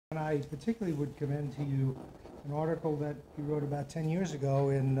I particularly would commend to you an article that you wrote about 10 years ago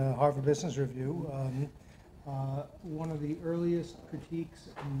in Harvard Business Review. One of the earliest critiques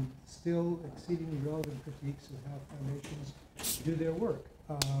and still exceedingly relevant critiques of how foundations do their work.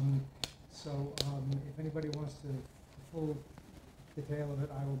 If anybody wants the full detail of it,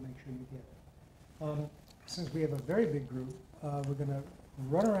 I will make sure you get it. Since we have a very big group, we're going to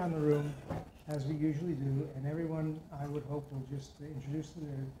run around the room as we usually do, and everyone, I would hope, will just introduce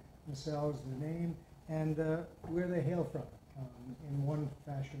themselves, their name, and where they hail from, in one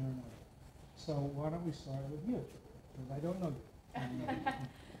fashion or another. So why don't we start with you, because I don't know you.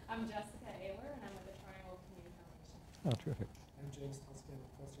 I'm Jessica Ayler, and I'm with the Triangle Community Foundation. Oh, terrific. I'm James Toscan,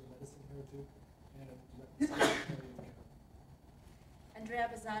 professor of medicine here at Duke, and Andrea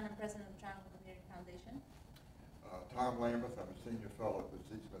Bazan, I'm president of the Triangle Community Foundation. Tom Lambeth, I'm a senior fellow at the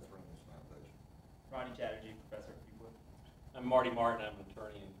C. Smith Reynolds Foundation. Ronnie Chatterjee, professor at Duke. I'm Marty Martin. I'm an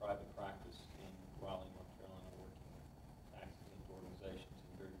attorney in private practice in Raleigh, North Carolina, working with tax-exempt organizations.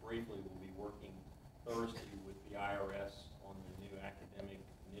 And very briefly, we'll be working Thursday with the IRS on the new academic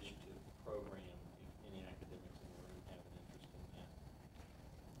initiative program, if any academics in the room have an interest in that.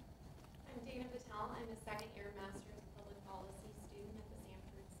 I'm Dana Patel. I'm a second-year Master's of Public Policy student at the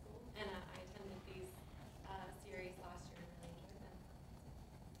Sanford School, and I attended these series last year and really enjoyed them.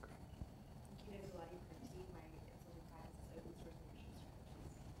 My consulting practice is open source innovation strategies.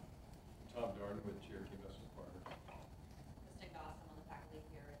 Tom Darden with Cherokee Investment Partners. Kristen Goss, I'm on the faculty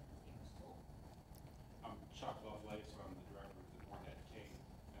here at the Stanford School. I'm Chuck Lovelace, so I'm the director of the Ornette King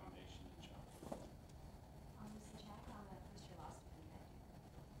Foundation in Chapel. I'm Lucy Chack, I'm a first-year law student at Duke.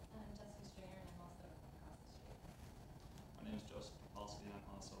 I'm Jessica Stringer, and I'm also across the street. My name is Joseph Paulson, I'm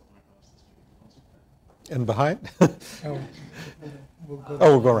also from across the street. And behind? We'll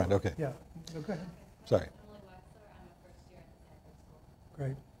we'll go around, okay. Yeah, okay, Sorry. Emily Wexler. I'm a first year at the Sanford School.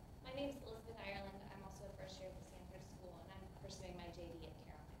 great. My name is Elizabeth Ireland. I'm also a first year at the Sanford School, and I'm pursuing my JD at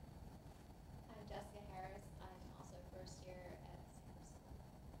Kramer. I'm Jessica Harris. I'm also first year at Sanford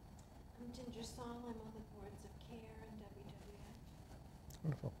School. I'm Ginger Song. I'm on the boards of CARE and WWF.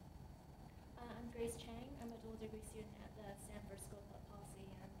 Wonderful. I'm Grace Chang. I'm a dual degree student at the Sanford School of Public Policy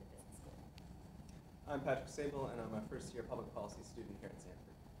and the Business School. I'm Patrick Sable, and I'm a first-year public policy student here at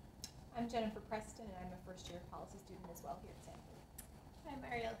Sanford. I'm Jennifer Preston, and I'm a first-year policy student as well here at Sanford. I'm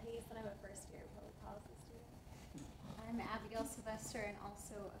Ariel Hayes, and I'm a first-year public policy student. I'm Abigail Sylvester, and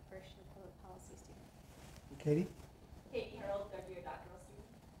also a first-year public policy student. Katie? Katie Harold, third-year doctoral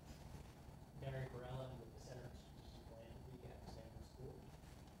student. Gary Barella with the Center of Strategic Philanthropy at the Sanford School.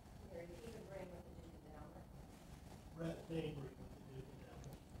 Mary Eva Bring with the Duke Endowment. Brett Mabry with the Duke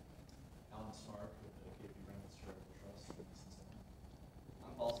Endowment. Alan Stark with the KP Reynolds Charitable Trust in Cincinnati.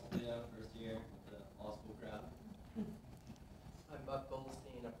 I'm Paul Spadino, first year with the law school crowd. I'm Buck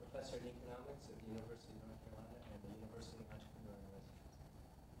Goldstein, a professor in economics at the University of North Carolina and the University of Entrepreneur University.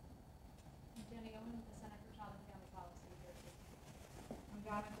 I'm Jenny Owen with the Center for Child and Family Policy here at Duke. I'm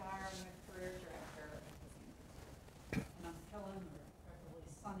Donna Dyer, I'm a career director at the Sanford School. And I'm Helen, or preferably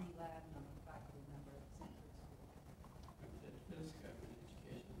Sunny Ladd, and I'm a faculty member at the Sanford School. I'm Ted Fisk, I'm an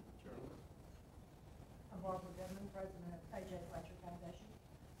education journalist. I'm Barbara Goodman, president of A.J. Fletcher Foundation.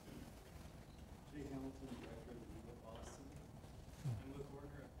 Jay Hamilton, director of the legal policy. I'm Luke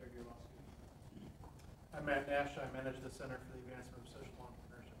Werner, a third-year law student. I'm Matt Nash. I manage the Center for the Advancement of Social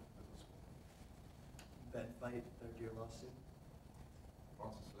Entrepreneurship at the Business School. Ben Veit, third-year law student.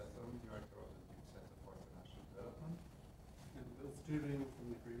 Francis Letham, director of the Duke Center for International Development. And Bill Stubing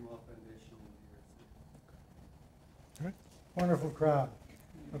from the Greenlaw Foundation in New York City. All right. Wonderful crowd.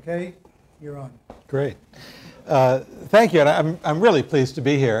 Okay, you're on. Great. Thank you, and I'm really pleased to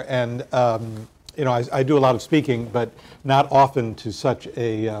be here. And you know, I do a lot of speaking, but not often to such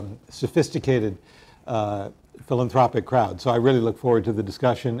a sophisticated philanthropic crowd. So I really look forward to the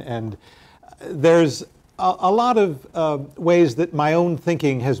discussion. And there's a lot of ways that my own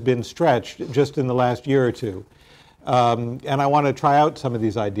thinking has been stretched just in the last year or two. And I want to try out some of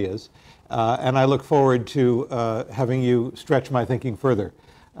these ideas. And I look forward to having you stretch my thinking further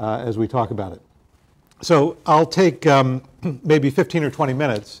as we talk about it. So I'll take maybe 15 or 20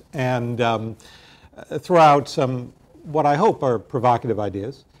 minutes and throw out some what I hope are provocative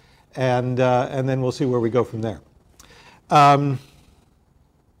ideas, and then we'll see where we go from there.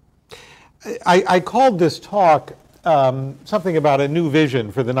 I called this talk something about a new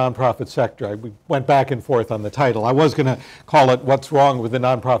vision for the nonprofit sector. We went back and forth on the title. I was going to call it "What's Wrong with the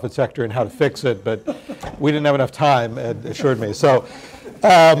Nonprofit Sector and How to Fix It," but we didn't have enough time, Ed assured me. So.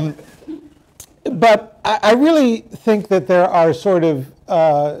 But I really think that there are sort of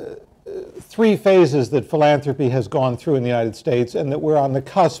 3 phases that philanthropy has gone through in the United States, and that we're on the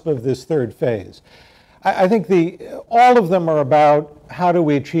cusp of this 3rd phase. I think all of them are about how do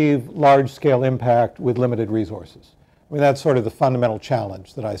we achieve large-scale impact with limited resources. I mean, that's sort of the fundamental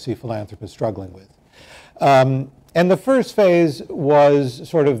challenge that I see philanthropists struggling with. And the first phase was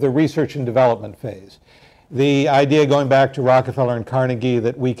sort of the research and development phase. The idea, going back to Rockefeller and Carnegie,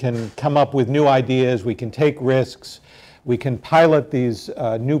 that we can come up with new ideas, we can take risks, we can pilot these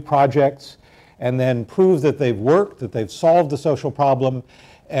new projects, and then prove that they've worked, that they've solved the social problem,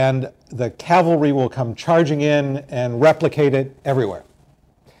 and the cavalry will come charging in and replicate it everywhere.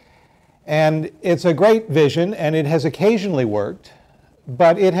 And it's a great vision, and it has occasionally worked,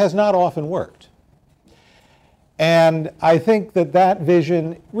 but it has not often worked. And I think that that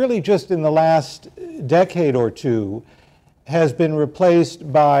vision, really just in the last decade or two, has been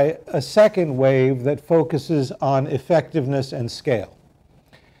replaced by a second wave that focuses on effectiveness and scale,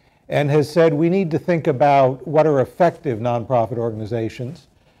 and has said we need to think about what are effective nonprofit organizations.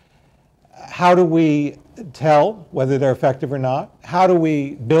 How do we tell whether they're effective or not? How do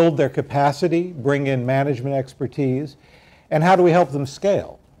we build their capacity, bring in management expertise, and how do we help them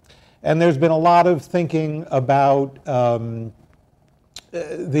scale? And there's been a lot of thinking about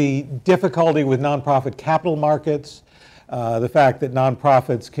the difficulty with nonprofit capital markets, the fact that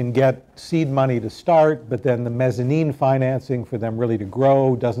nonprofits can get seed money to start, but then the mezzanine financing for them really to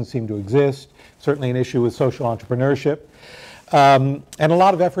grow doesn't seem to exist. Certainly an issue with social entrepreneurship. And a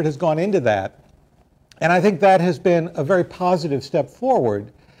lot of effort has gone into that. And I think that has been a very positive step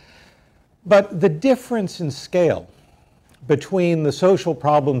forward. But the difference in scale between the social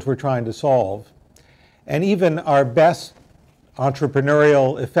problems we're trying to solve and even our best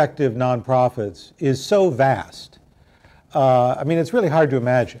entrepreneurial, effective nonprofits is so vast. I mean, it's really hard to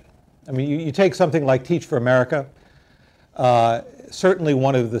imagine. I mean, you take something like Teach for America, certainly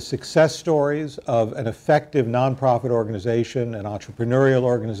one of the success stories of an effective nonprofit organization, an entrepreneurial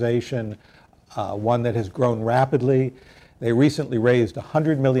organization, one that has grown rapidly. They recently raised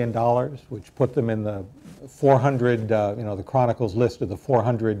 $100 million, which put them in the 400, the Chronicle's list of the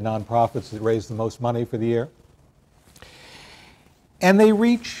 400 nonprofits that raised the most money for the year. And they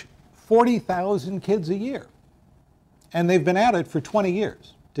reach 40,000 kids a year. And they've been at it for 20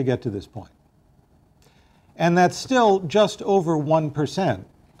 years to get to this point. And that's still just over 1%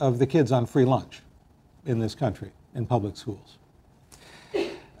 of the kids on free lunch in this country, in public schools.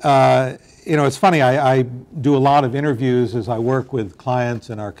 It's funny, I do a lot of interviews as I work with clients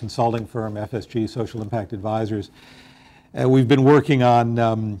in our consulting firm, FSG, Social Impact Advisors. We've been working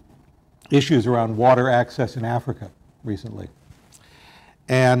on issues around water access in Africa recently.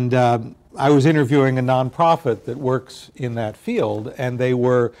 And I was interviewing a nonprofit that works in that field, and they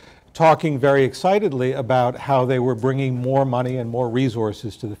were talking very excitedly about how they were bringing more money and more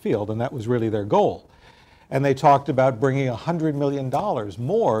resources to the field, and that was really their goal. And they talked about bringing $100 million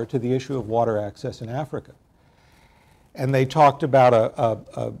more to the issue of water access in Africa. And they talked about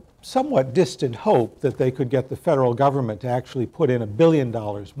a somewhat distant hope that they could get the federal government to actually put in $1 billion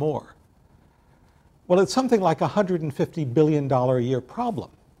more. Well, it's something like a $150 billion a year problem.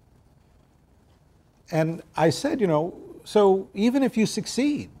 And I said, so even if you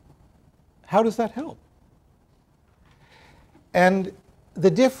succeed, how does that help? And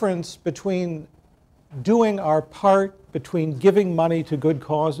the difference between doing our part, between giving money to good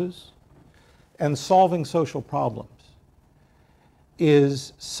causes and solving social problems,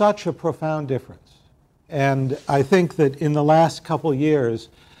 is such a profound difference. And I think that in the last couple years,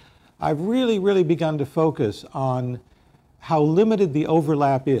 I've really begun to focus on how limited the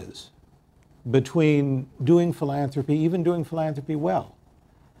overlap is between doing philanthropy, even doing philanthropy well,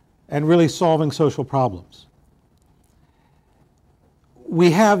 and really solving social problems.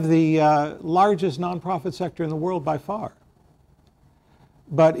 We have the largest nonprofit sector in the world by far.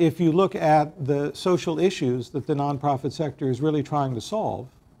 But if you look at the social issues that the nonprofit sector is really trying to solve,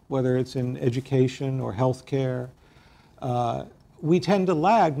 whether it's in education or healthcare, we tend to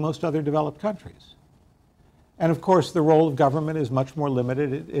lag most other developed countries. And of course, the role of government is much more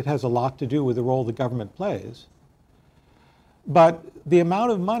limited. It has a lot to do with the role the government plays. But the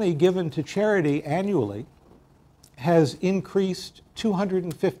amount of money given to charity annually has increased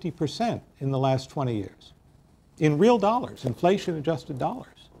 250% in the last 20 years, in real dollars, inflation-adjusted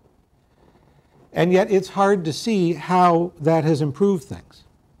dollars. And yet it's hard to see how that has improved things.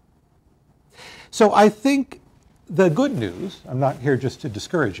 So I think the good news, I'm not here just to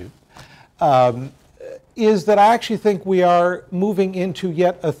discourage you, is that I actually think we are moving into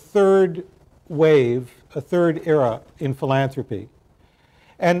yet a third wave, a third era in philanthropy.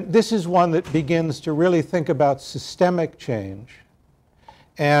 And this is one that begins to really think about systemic change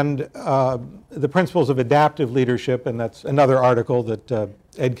and the principles of adaptive leadership, and that's another article that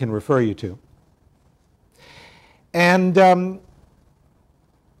Ed can refer you to. And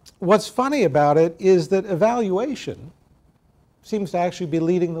what's funny about it is that evaluation seems to actually be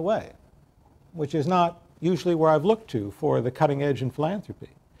leading the way, which is not usually where I've looked to for the cutting edge in philanthropy.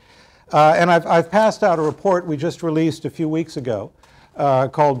 And I've passed out a report we just released a few weeks ago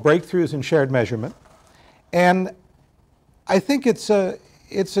called Breakthroughs in Shared Measurement. And I think it's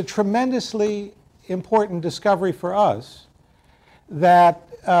a tremendously important discovery for us that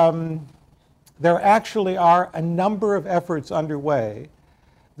there actually are a number of efforts underway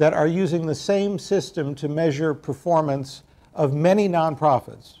that are using the same system to measure performance of many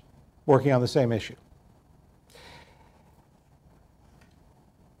nonprofits working on the same issue.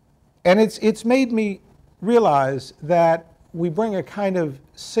 And it's made me realize that we bring a kind of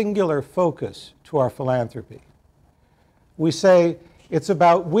singular focus to our philanthropy. We say, it's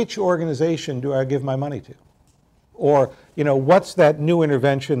about which organization do I give my money to? Or, you know, what's that new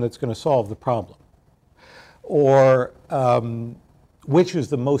intervention that's going to solve the problem? Or which is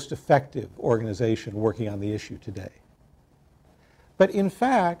the most effective organization working on the issue today? But in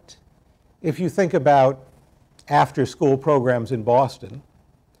fact, if you think about after-school programs in Boston,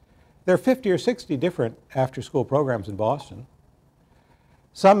 there are 50 or 60 different after-school programs in Boston.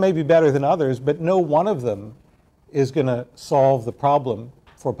 Some may be better than others, but no one of them is going to solve the problem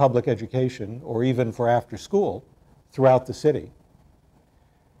for public education or even for after-school throughout the city.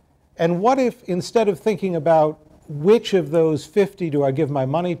 And what if, instead of thinking about which of those 50 do I give my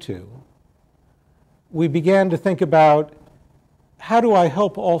money to, we began to think about how do I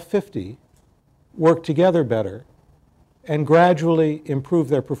help all 50 work together better and gradually improve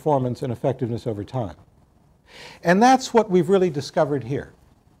their performance and effectiveness over time. And that's what we've really discovered here.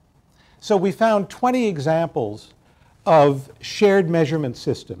 So we found 20 examples of shared measurement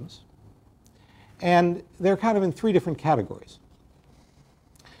systems, and they're kind of in 3 different categories.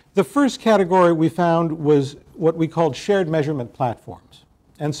 The first category we found was what we called shared measurement platforms.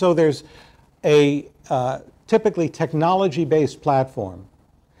 And so there's a typically technology-based platform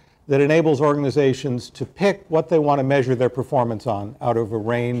that enables organizations to pick what they want to measure their performance on out of a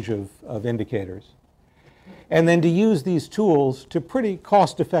range of indicators, and then to use these tools to pretty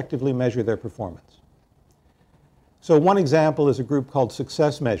cost-effectively measure their performance. So one example is a group called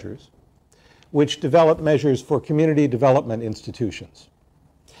Success Measures, which developed measures for community development institutions.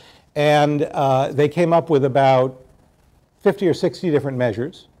 And they came up with about 50 or 60 different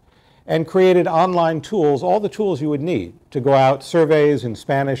measures and created online tools, all the tools you would need to go out, surveys in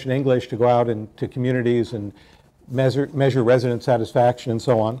Spanish and English, to go out into communities and measure resident satisfaction and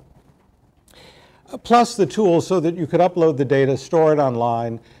so on. Plus the tools so that you could upload the data, store it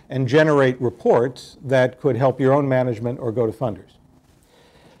online, and generate reports that could help your own management or go to funders.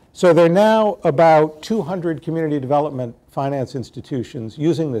 So there are now about 200 community development finance institutions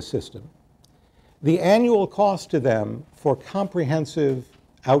using this system. The annual cost to them for comprehensive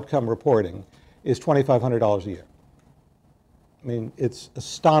outcome reporting is $2,500 a year. I mean, it's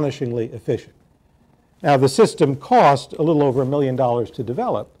astonishingly efficient. Now, the system cost a little over $1 million to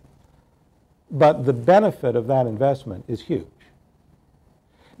develop, but the benefit of that investment is huge.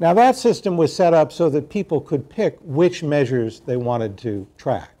 Now, that system was set up so that people could pick which measures they wanted to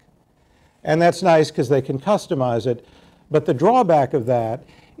track. And that's nice because they can customize it, but the drawback of that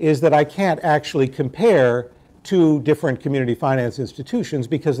is that I can't actually compare 2 different community finance institutions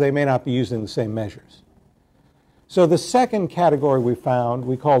because they may not be using the same measures. So the second category we found,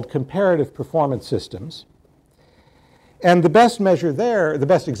 we called comparative performance systems. And the best measure there, the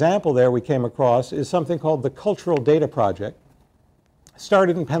best example there we came across is something called the Cultural Data Project.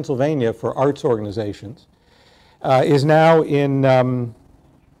 Started in Pennsylvania for arts organizations, is now in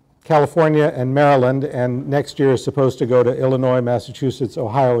California and Maryland, and next year is supposed to go to Illinois, Massachusetts,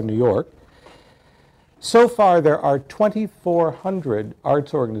 Ohio, and New York. So far, there are 2,400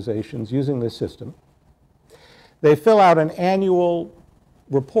 arts organizations using this system. They fill out an annual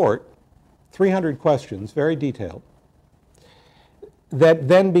report, 300 questions, very detailed, that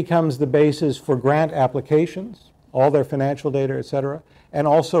then becomes the basis for grant applications, all their financial data, et cetera, and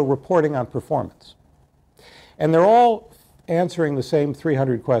also reporting on performance. And they're all answering the same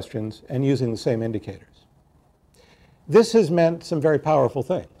 300 questions and using the same indicators. This has meant some very powerful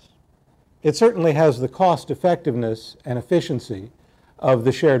things. It certainly has the cost effectiveness and efficiency of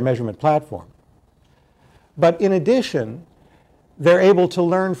the shared measurement platform. But in addition, they're able to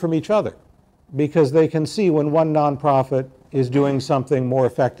learn from each other because they can see when one nonprofit is doing something more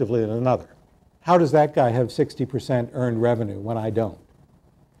effectively than another. How does that guy have 60% earned revenue when I don't?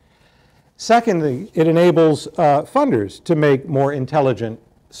 Secondly, it enables funders to make more intelligent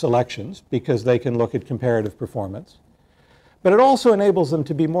selections because they can look at comparative performance. But it also enables them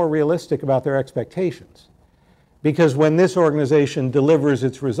to be more realistic about their expectations. Because when this organization delivers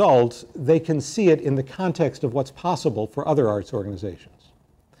its results, they can see it in the context of what's possible for other arts organizations.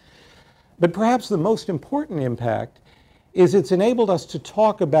 But perhaps the most important impact is it's enabled us to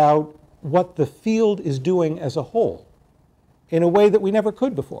talk about what the field is doing as a whole in a way that we never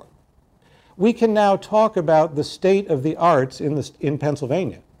could before. We can now talk about the state of the arts in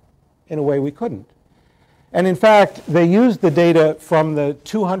Pennsylvania in a way we couldn't. And in fact, they used the data from the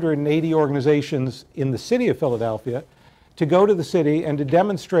 280 organizations in the city of Philadelphia to go to the city and to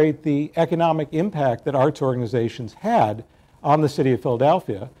demonstrate the economic impact that arts organizations had on the city of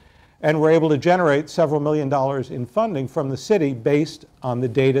Philadelphia, and were able to generate several $1 million in funding from the city based on the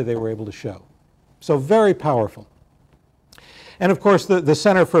data they were able to show. So very powerful. And of course, the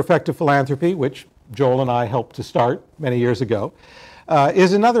Center for Effective Philanthropy, which Joel and I helped to start many years ago,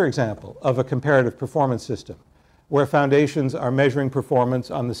 is another example of a comparative performance system where foundations are measuring performance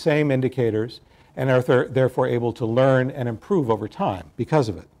on the same indicators and are therefore able to learn and improve over time because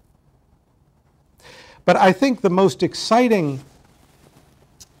of it. But I think the most exciting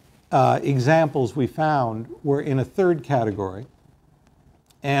examples we found were in a third category,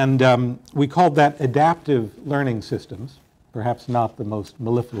 and we called that adaptive learning systems, perhaps not the most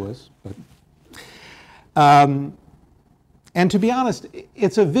mellifluous, but and to be honest,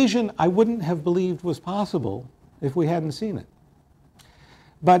 it's a vision I wouldn't have believed was possible if we hadn't seen it.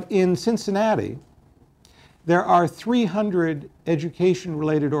 But in Cincinnati, there are 300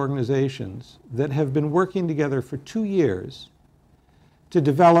 education-related organizations that have been working together for 2 years to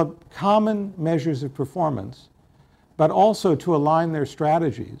develop common measures of performance, but also to align their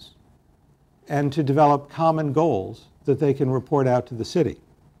strategies and to develop common goals that they can report out to the city.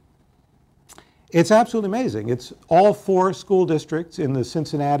 It's absolutely amazing. It's all 4 school districts in the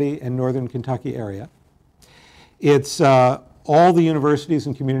Cincinnati and Northern Kentucky area. It's all the universities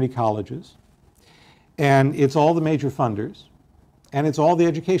and community colleges, and it's all the major funders, and it's all the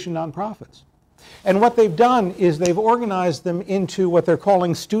education nonprofits. And what they've done is they've organized them into what they're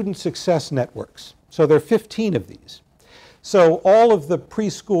calling student success networks. So there are 15 of these. So all of the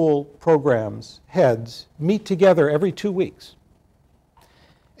preschool programs heads meet together every 2 weeks.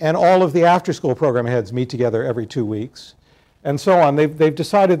 And all of the after-school program heads meet together every 2 weeks, and so on. They've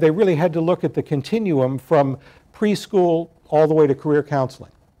decided they really had to look at the continuum from preschool all the way to career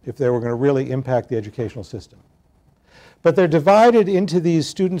counseling if they were going to really impact the educational system. But they're divided into these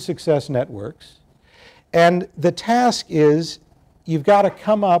student success networks, and the task is you've got to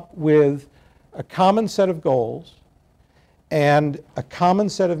come up with a common set of goals and a common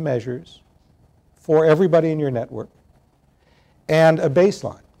set of measures for everybody in your network and a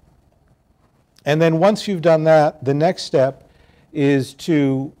baseline. And then once you've done that, the next step is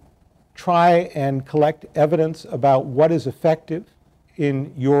to try and collect evidence about what is effective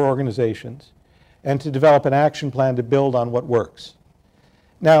in your organizations and to develop an action plan to build on what works.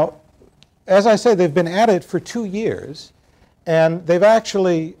 Now, as I say, they've been at it for 2 years, and they've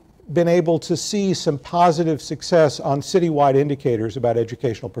actually been able to see some positive success on citywide indicators about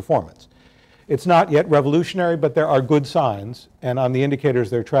educational performance. It's not yet revolutionary, but there are good signs, and on the indicators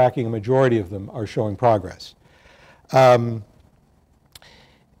they're tracking, a majority of them are showing progress. And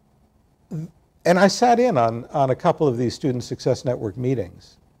I sat in on a couple of these Student Success Network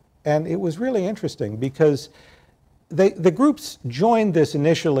meetings, and it was really interesting because the groups joined this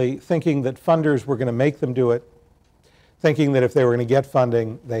initially thinking that funders were going to make them do it, thinking that if they were going to get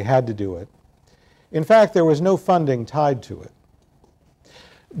funding, they had to do it. In fact, there was no funding tied to it.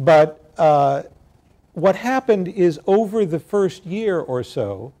 But what happened is over the first year or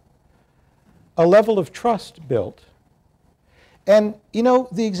so, a level of trust built. And you know,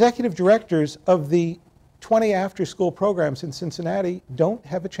 the executive directors of the 20 after-school programs in Cincinnati don't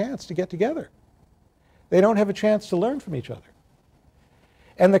have a chance to get together. They don't have a chance to learn from each other.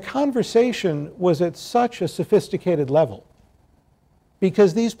 And the conversation was at such a sophisticated level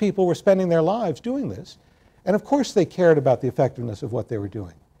because these people were spending their lives doing this. And of course they cared about the effectiveness of what they were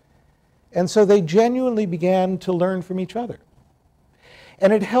doing. And so they genuinely began to learn from each other.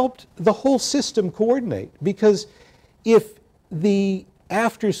 And it helped the whole system coordinate, because if the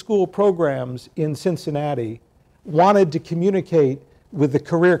after-school programs in Cincinnati wanted to communicate with the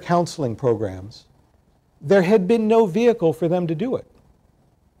career counseling programs, there had been no vehicle for them to do it.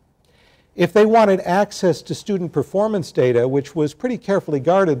 If they wanted access to student performance data, which was pretty carefully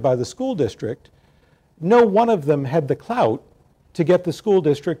guarded by the school district, no one of them had the clout to get the school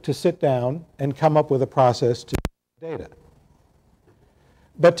district to sit down and come up with a process to get data.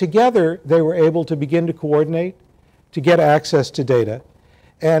 But together, they were able to begin to coordinate, to get access to data,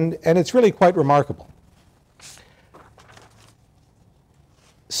 And it's really quite remarkable.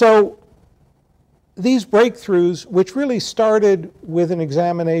 So these breakthroughs, which really started with an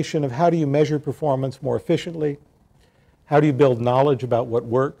examination of how do you measure performance more efficiently, how do you build knowledge about what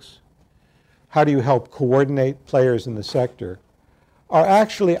works, how do you help coordinate players in the sector, are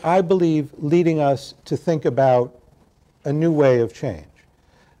actually, I believe, leading us to think about a new way of change,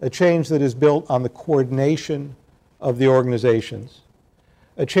 a change that is built on the coordination of the organizations,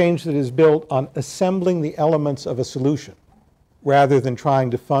 a change that is built on assembling the elements of a solution rather than trying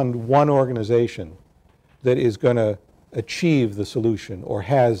to fund one organization that is going to achieve the solution or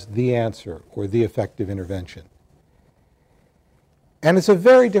has the answer or the effective intervention. And it's a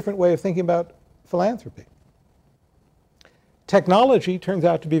very different way of thinking about philanthropy. Technology turns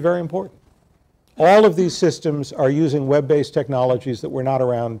out to be very important. All of these systems are using web-based technologies that were not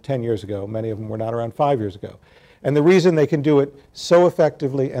around 10 years ago. Many of them were not around 5 years ago. And the reason they can do it so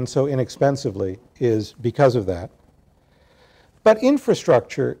effectively and so inexpensively is because of that. But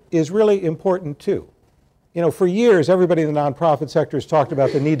infrastructure is really important too. You know, for years, everybody in the nonprofit sector has talked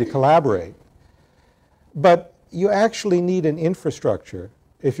about the need to collaborate. But you actually need an infrastructure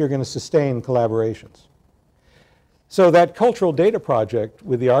if you're going to sustain collaborations. So that cultural data project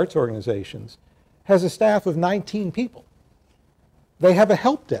with the arts organizations has a staff of 19 people. They have a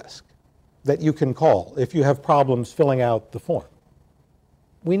help desk that you can call if you have problems filling out the form.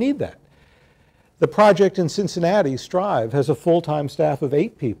 We need that. The project in Cincinnati, Strive, has a full-time staff of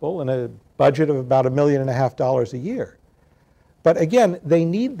 8 people and a budget of about $1.5 million a year. But again, they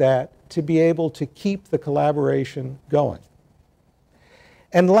need that to be able to keep the collaboration going.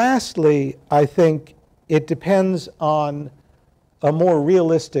 And lastly, I think it depends on a more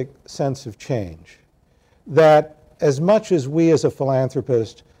realistic sense of change. That as much as we as a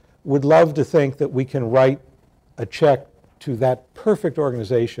philanthropist would love to think that we can write a check to that perfect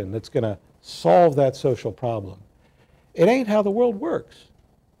organization that's going to solve that social problem, it ain't how the world works.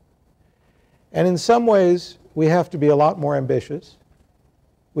 And in some ways, we have to be a lot more ambitious.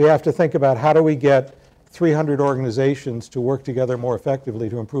 We have to think about how do we get 300 organizations to work together more effectively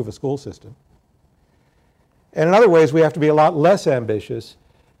to improve a school system. And in other ways, we have to be a lot less ambitious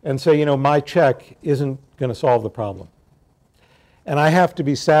and say, you know, my check isn't going to solve the problem. And I have to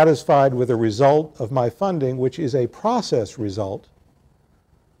be satisfied with a result of my funding, which is a process result,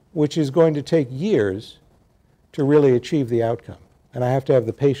 which is going to take years to really achieve the outcome. And I have to have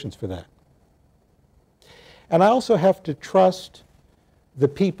the patience for that. And I also have to trust the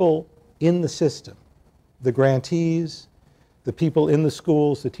people in the system, the grantees, the people in the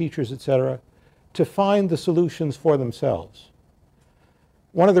schools, the teachers, etc., to find the solutions for themselves.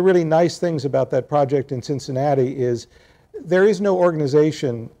 One of the really nice things about that project in Cincinnati is there is no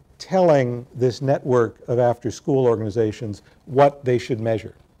organization telling this network of after-school organizations what they should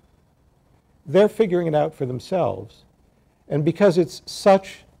measure. They're figuring it out for themselves. And because it's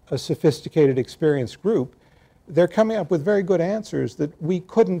such a sophisticated, experienced group, they're coming up with very good answers that we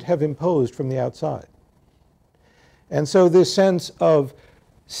couldn't have imposed from the outside. And so this sense of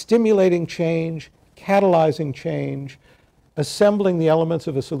stimulating change, catalyzing change, assembling the elements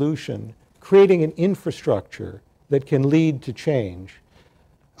of a solution, creating an infrastructure that can lead to change,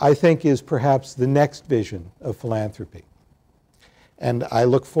 I think is perhaps the next vision of philanthropy. And I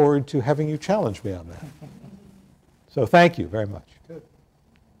look forward to having you challenge me on that. So thank you very much. Good.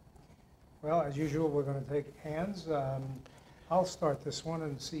 Well, as usual, we're going to take hands. I'll start this one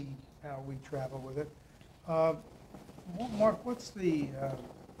and see how we travel with it. Mark, what's the,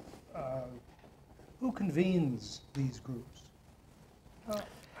 who convenes these groups?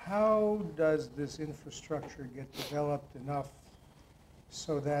 How does this infrastructure get developed enough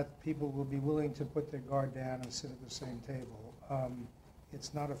so that people will be willing to put their guard down and sit at the same table?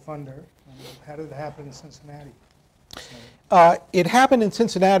 It's not a funder. How did it happen in Cincinnati? It happened in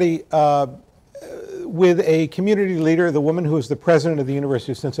Cincinnati with a community leader, the woman who is the president of the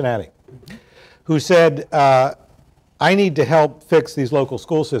University of Cincinnati, who said, I need to help fix these local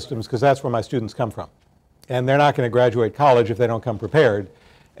school systems because that's where my students come from. And they're not going to graduate college if they don't come prepared,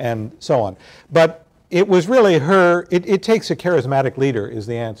 and so on. But it was really her, it takes a charismatic leader is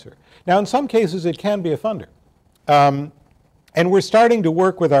the answer. Now, in some cases, it can be a funder. And we're starting to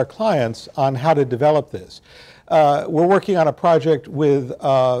work with our clients on how to develop this. We're working on a project with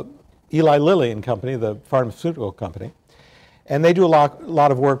Eli Lilly and Company, the pharmaceutical company, and they do a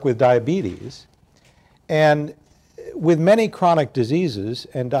lot of work with diabetes. And with many chronic diseases,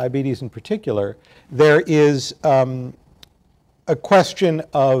 and diabetes in particular, there is a question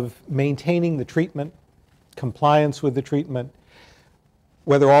of maintaining the treatment, compliance with the treatment,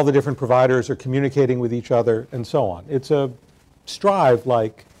 whether all the different providers are communicating with each other, and so on. It's a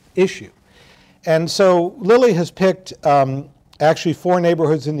Strive-like issue. And so Lilly has picked actually 4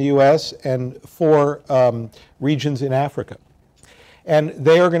 neighborhoods in the US and 4 regions in Africa. And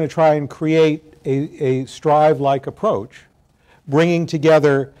they are going to try and create a Strive-like approach, bringing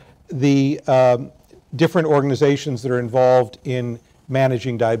together the different organizations that are involved in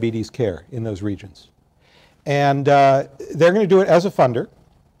managing diabetes care in those regions. And they're going to do it as a funder.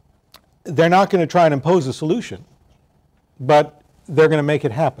 They're not going to try and impose a solution, but they're going to make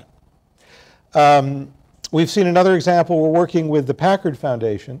it happen. We've seen another example. We're working with the Packard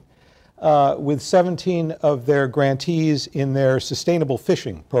Foundation with 17 of their grantees in their sustainable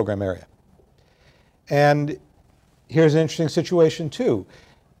fishing program area. And here's an interesting situation too.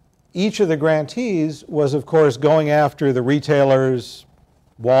 Each of the grantees was, of course, going after the retailers,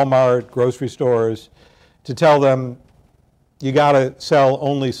 Walmart, grocery stores, to tell them, you got to sell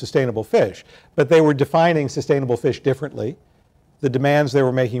only sustainable fish. But they were defining sustainable fish differently. The demands they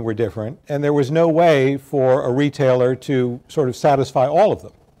were making were different, and there was no way for a retailer to sort of satisfy all of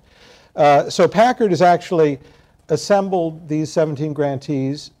them. So Packard has actually assembled these 17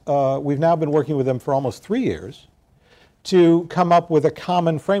 grantees. We've now been working with them for almost 3 years to come up with a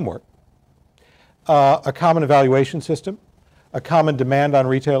common framework, a common evaluation system, a common demand on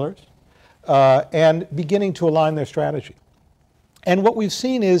retailers, and beginning to align their strategy. And what we've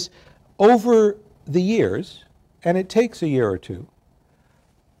seen is over the years, and it takes a year or two,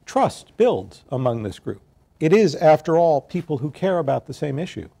 trust builds among this group. It is, after all, people who care about the same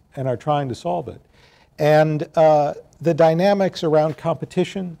issue and are trying to solve it. And the dynamics around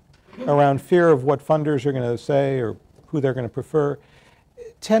competition, around fear of what funders are going to say or who they're going to prefer,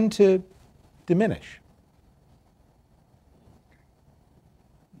 tend to diminish.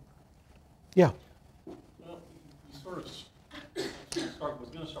 Yeah. Well, you sort of was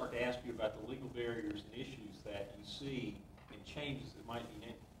going to start to ask you about the legal barriers and issues that you see and changes that might be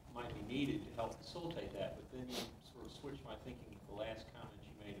needed to help facilitate that, but then you sort of switched my thinking with the last comment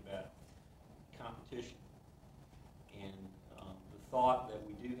you made about competition and the thought that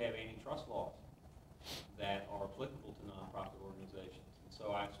we do have antitrust laws that are applicable to nonprofit organizations. And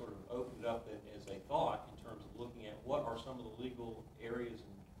so I sort of opened it up as a thought in terms of looking at what are some of the legal areas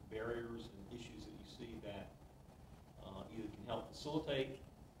and barriers and issues that you see that either can help facilitate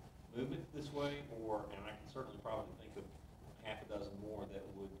movement this way, or, and I can certainly probably think of half a dozen more that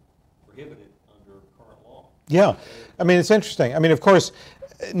would prohibit it under current law. Yeah, I mean, it's interesting. I mean, of course,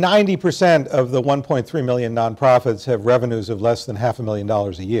 90% of the 1.3 million nonprofits have revenues of less than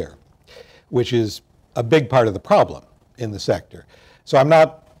 $500,000 a year, which is a big part of the problem in the sector. So I'm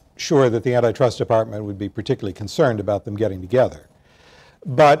not sure that the antitrust department would be particularly concerned about them getting together.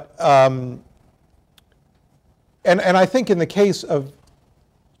 But, and I think in the case of,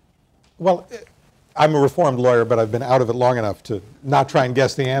 well, I'm a reformed lawyer, but I've been out of it long enough to not try and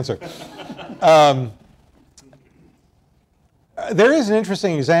guess the answer. There is an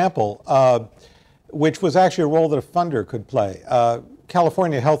interesting example, which was actually a role that a funder could play.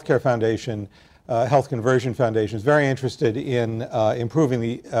 California Healthcare Foundation, Health Conversion Foundation, is very interested in improving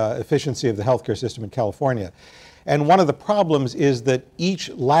the efficiency of the healthcare system in California. And one of the problems is that each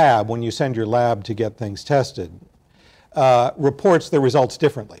lab, when you send your lab to get things tested, reports the results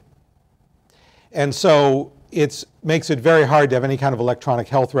differently. And so it makes it very hard to have any kind of electronic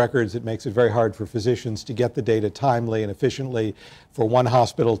health records. It makes it very hard for physicians to get the data timely and efficiently, for one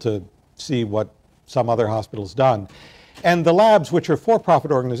hospital to see what some other hospital's done. And the labs, which are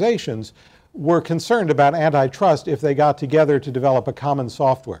for-profit organizations, were concerned about antitrust if they got together to develop a common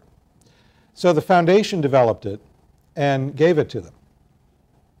software. So the foundation developed it and gave it to them.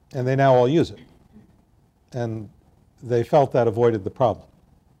 And they now all use it. And they felt that avoided the problem.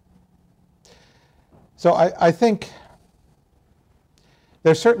 So I think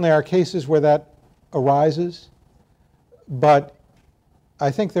there certainly are cases where that arises, but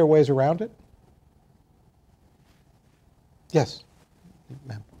I think there are ways around it. Yes,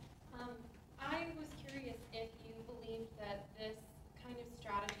 ma'am. I was curious if you believed that this kind of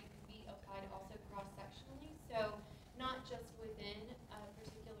strategy could be applied also cross-sectionally, so not just within a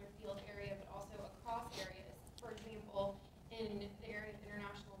particular field area, but also across areas. For example, in the area of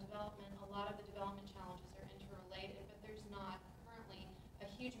international development, a lot of the development challenges are interrelated, but there's not currently a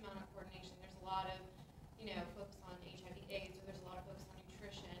huge amount of coordination. There's a lot of, focus on HIV/AIDS, or there's a lot of focus on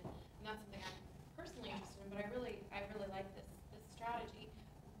nutrition, and that's something I'm personally interested in, but I really like this strategy.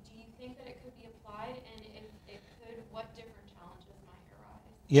 Do you think that it could be applied, and if it could, what different challenges might arise?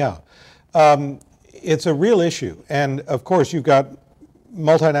 Yeah, it's a real issue, and of course you've got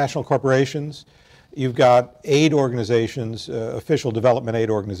multinational corporations, you've got aid organizations, official development aid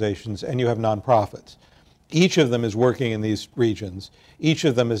organizations, and you have nonprofits. Each of them is working in these regions. Each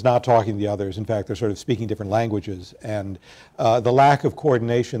of them is not talking to the others. In fact, they're sort of speaking different languages. And the lack of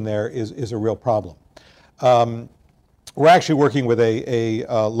coordination there is a real problem. We're actually working with a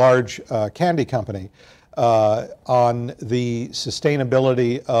large candy company on the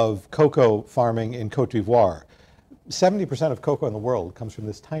sustainability of cocoa farming in Cote d'Ivoire. 70% of cocoa in the world comes from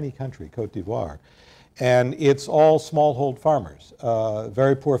this tiny country, Cote d'Ivoire. And it's all smallhold farmers,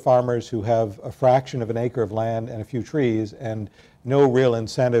 very poor farmers who have a fraction of an acre of land and a few trees and no real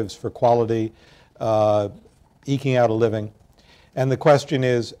incentives for quality, eking out a living. And the question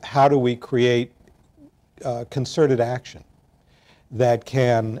is, how do we create concerted action that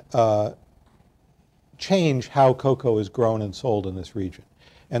can change how cocoa is grown and sold in this region?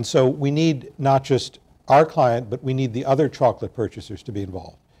 And so we need not just our client, but we need the other chocolate purchasers to be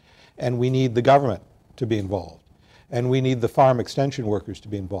involved. And we need the government to be involved. And we need the farm extension workers to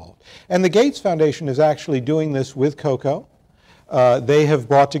be involved. And the Gates Foundation is actually doing this with cocoa. They have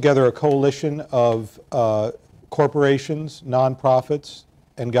brought together a coalition of corporations, nonprofits,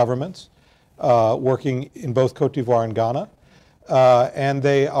 and governments working in both Cote d'Ivoire and Ghana. And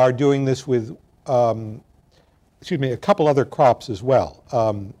they are doing this with, a couple other crops as well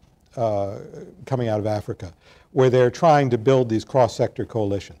coming out of Africa, where they're trying to build these cross-sector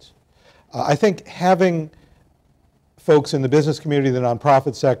coalitions. I think having folks in the business community, the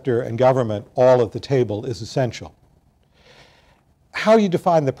nonprofit sector, and government all at the table is essential. How you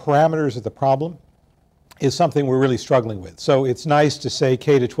define the parameters of the problem is something we're really struggling with. So it's nice to say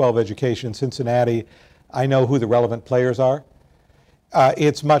K-12 education in Cincinnati. I know who the relevant players are.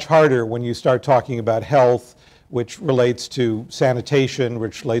 It's much harder when you start talking about health, which relates to sanitation,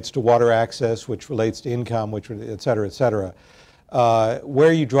 which relates to water access, which relates to income, which, et cetera, et cetera.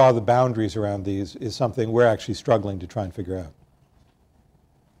 Where you draw the boundaries around these is something we're actually struggling to try and figure out.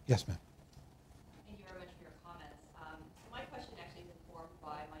 Yes, ma'am. Thank you very much for your comments. My question actually is informed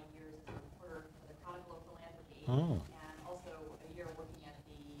by my years as a reporter for the Chronicle of Philanthropy, and also a year working at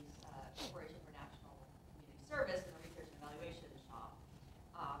the Corporation for National Community Service in the research and evaluation shop.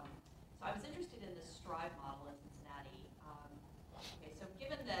 So I was interested in the STRIVE model in Cincinnati. Okay, so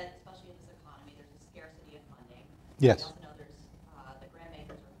given that, especially in this economy, there's a scarcity of funding. Yes. We also know there's the grant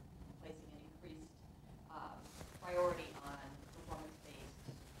makers are placing an increased priority on performance-based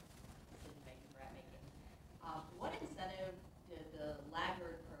decision-making, grant making. What incentive did the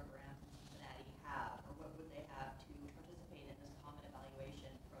laggard program in Cincinnati have, or what would they have to participate in this common evaluation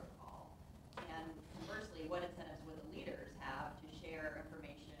protocol? And conversely, what incentives would the leaders have to share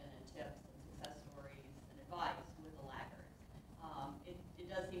information and tips and success stories and advice with the laggards? It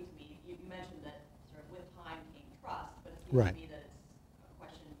does seem to me, you mentioned that sort of with time came trust, but it seems to me that it's a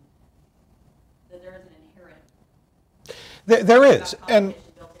question that there is an inherent there is, and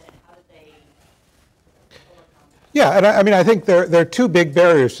yeah, and I mean, I think there are two big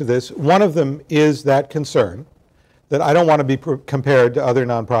barriers to this. One of them is that concern that I don't want to be compared to other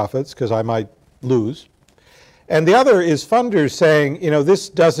nonprofits because I might lose. And the other is funders saying, you know, this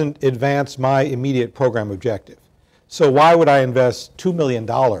doesn't advance my immediate program objective. So why would I invest $2 million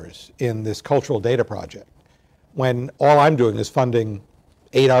in this cultural data project when all I'm doing is funding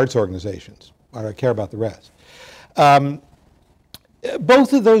 8 arts organizations? Why do I care about the rest?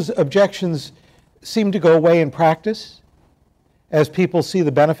 Both of those objections seem to go away in practice as people see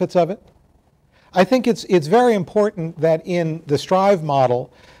the benefits of it. I think it's very important that in the STRIVE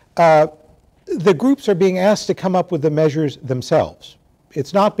model, the groups are being asked to come up with the measures themselves.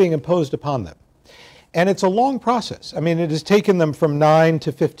 It's not being imposed upon them. And it's a long process. I mean, it has taken them from 9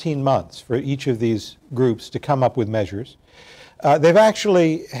 to 15 months for each of these groups to come up with measures. They've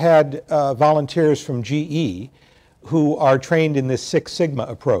actually had volunteers from GE who are trained in this Six Sigma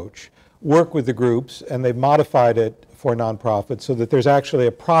approach work with the groups, and they've modified it for nonprofits so that there's actually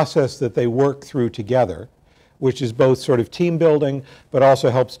a process that they work through together, which is both sort of team building, but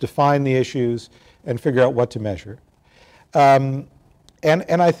also helps define the issues and figure out what to measure. And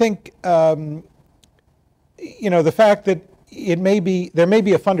I think, you know, the fact that there may be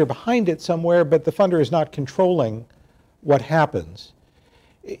a funder behind it somewhere, but the funder is not controlling what happens.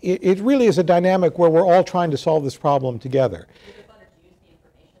 It really is a dynamic where we're all trying to solve this problem together. Will the funders use the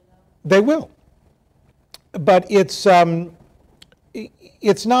information, though? They will. But it's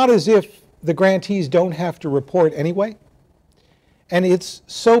not as if the grantees don't have to report anyway. And it's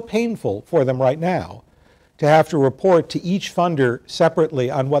so painful for them right now to have to report to each funder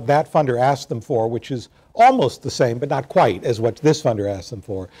separately on what that funder asked them for, which is almost the same, but not quite, as what this funder asked them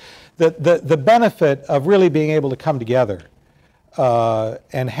for. The benefit of really being able to come together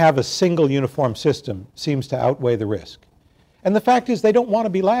and have a single uniform system seems to outweigh the risk. And the fact is they don't want to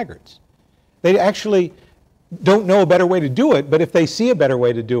be laggards. They actually, don't know a better way to do it, but if they see a better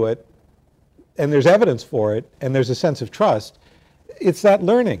way to do it, and there's evidence for it, and there's a sense of trust, it's that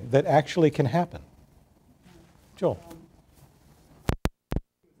learning that actually can happen. Joel.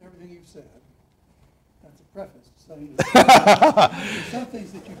 Everything you've said, that's a preface to saying that there's some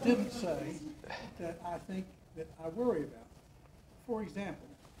things that you didn't say that I think that I worry about. For example,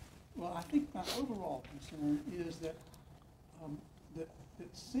 well, I think my overall concern is that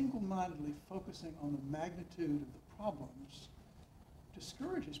that single-mindedly focusing on the magnitude of the problems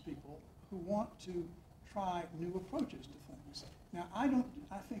discourages people who want to try new approaches to things. Now, I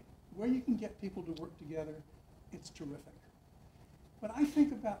think where you can get people to work together, it's terrific. But I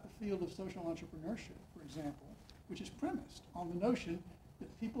think about the field of social entrepreneurship, for example, which is premised on the notion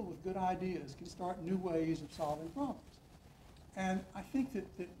that people with good ideas can start new ways of solving problems. And I think that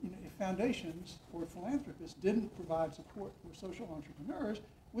if foundations or philanthropists didn't provide support for social entrepreneurs,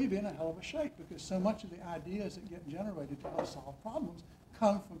 we'd be in a hell of a shape, because so much of the ideas that get generated to help solve problems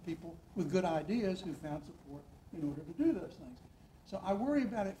come from people with good ideas who found support in order to do those things. So I worry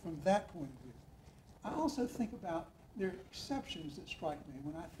about it from that point of view. I also think about there are exceptions that strike me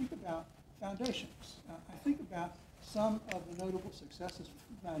when I think about foundations. I think about some of the notable successes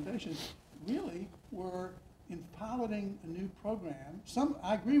of foundations really were in piloting a new program. Some,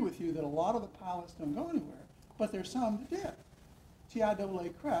 I agree with you that a lot of the pilots don't go anywhere, but there's some that did.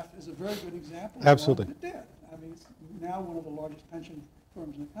 TIAA-CREF is a very good example of one that did. I mean, it's now one of the largest pension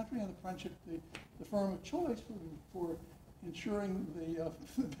firms in the country, and the firm of choice for ensuring the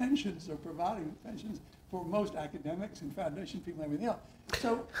pensions or providing pensions for most academics and foundation people and everything else.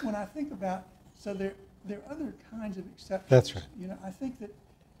 So when I think about, so there are other kinds of exceptions. That's right. You know, I think that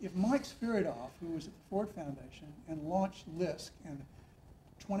if Mike Spiridoff, who was at the Ford Foundation and launched LISC and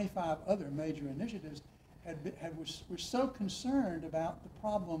 25 other major initiatives, were so concerned about the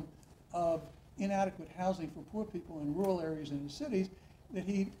problem of inadequate housing for poor people in rural areas and in cities that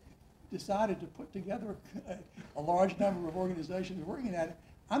he decided to put together a large number of organizations working at it,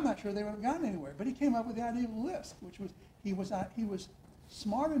 I'm not sure they would have gotten anywhere. But he came up with the idea of LISC, which was he was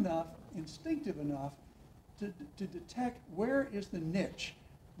smart enough, instinctive enough to detect where is the niche.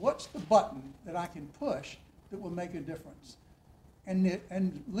 What's the button that I can push that will make a difference? And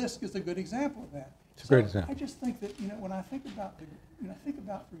LISC is a good example of that. It's a great example. I just think that when I think about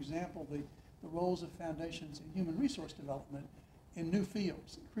for example, the roles of foundations in human resource development in new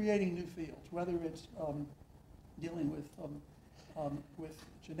fields, creating new fields, whether it's dealing with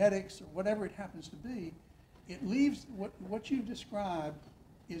genetics or whatever it happens to be, it leaves what you've described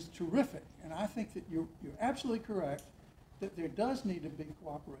is terrific, and I think that you're absolutely correct that there does need to be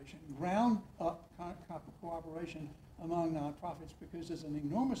cooperation, ground up cooperation among nonprofits, because there's an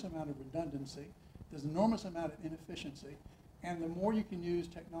enormous amount of redundancy, there's an enormous amount of inefficiency, and the more you can use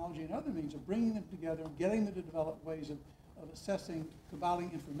technology and other means of bringing them together, getting them to develop ways of assessing, compiling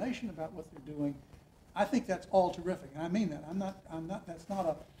information about what they're doing, I think that's all terrific, and I mean that. That's not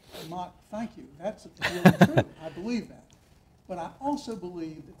a mock thank you. That's really true. I believe that. But I also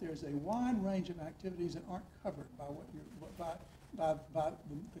believe that there's a wide range of activities that aren't covered by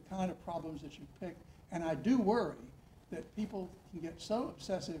the kind of problems that you pick. And I do worry that people can get so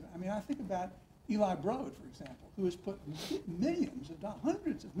obsessive. I mean, I think about Eli Broad, for example, who has put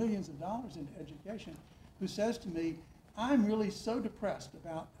hundreds of millions of dollars into education, who says to me, I'm really so depressed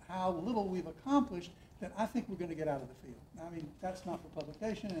about how little we've accomplished that I think we're going to get out of the field. I mean, that's not for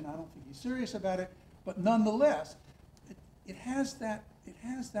publication, and I don't think he's serious about it, but nonetheless, it has that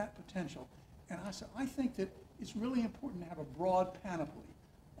potential. And I think that it's really important to have a broad panoply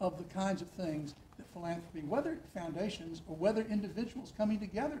of the kinds of things that philanthropy, whether foundations or whether individuals coming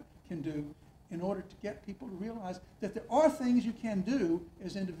together can do in order to get people to realize that there are things you can do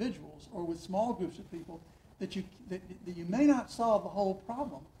as individuals or with small groups of people that you may not solve the whole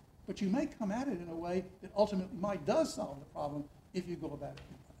problem, but you may come at it in a way that ultimately does solve the problem if you go about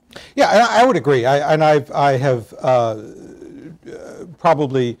it. Yeah, I would agree. I have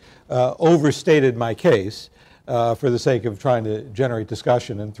probably overstated my case for the sake of trying to generate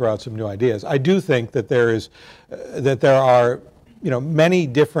discussion and throw out some new ideas. I do think that there are many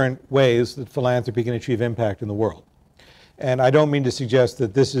different ways that philanthropy can achieve impact in the world. And I don't mean to suggest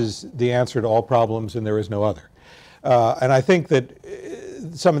that this is the answer to all problems and there is no other. And I think that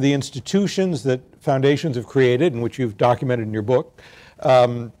some of the institutions that foundations have created, and which you've documented in your book,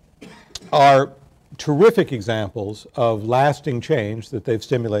 are terrific examples of lasting change that they've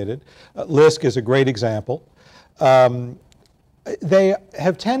stimulated. LISC is a great example. They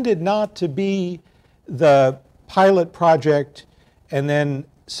have tended not to be the pilot project and then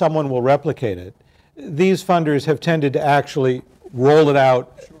someone will replicate it. These funders have tended to actually roll it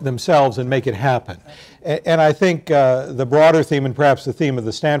out themselves and make it happen. And I think the broader theme, and perhaps the theme of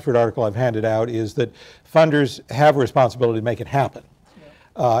the Stanford article I've handed out, is that funders have a responsibility to make it happen.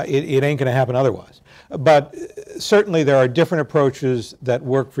 It ain't going to happen otherwise. But certainly there are different approaches that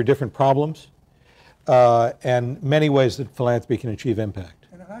work for different problems, and many ways that philanthropy can achieve impact.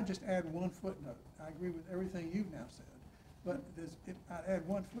 And if I just add one footnote, I agree with everything you've now said, but I'd add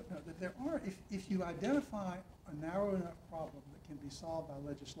one footnote that there are, if you identify a narrow enough problem that can be solved by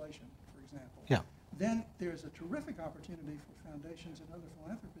legislation, for example, yeah, then there's a terrific opportunity for foundations and other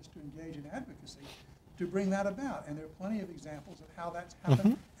philanthropists to engage in advocacy to bring that about. And there are plenty of examples of how that's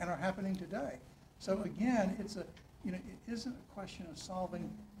happened and are happening today. So again, it isn't a question of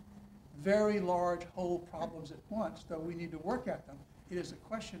solving very large whole problems at once, though we need to work at them. It is a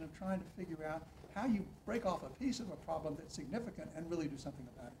question of trying to figure out how you break off a piece of a problem that's significant and really do something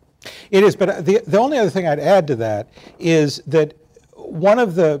about it. It is, but the only other thing I'd add to that is that one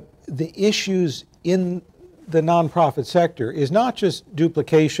of the issues in the nonprofit sector is not just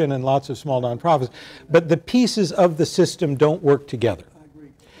duplication and lots of small nonprofits, but the pieces of the system don't work together.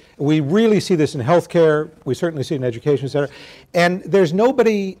 We really see this in healthcare, we certainly see it in education, et cetera, and there's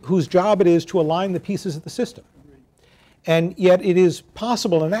nobody whose job it is to align the pieces of the system. And yet it is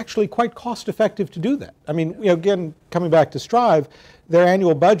possible and actually quite cost effective to do that. I mean, again, coming back to Strive, their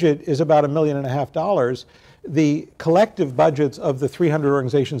annual budget is about $1.5 million. The collective budgets of the 300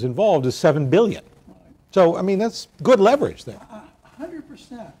 organizations involved is $7 billion. So, I mean, that's good leverage there.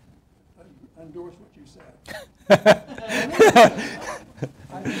 100% endorse what you said.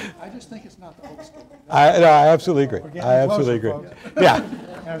 I just think it's not the whole story. I absolutely agree. I absolutely agree. Yeah.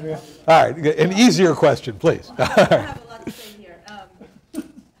 All right, an easier question, please. I have a lot to say here.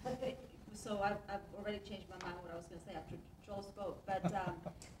 So I've already changed my mind what I was going to say after Joel spoke. But,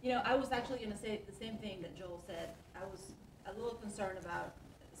 I was actually going to say the same thing that Joel said. I was a little concerned about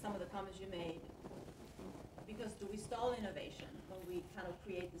some of the comments you made. Because do we stall innovation when we kind of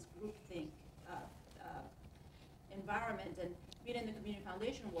create this groupthink environment? And being in the community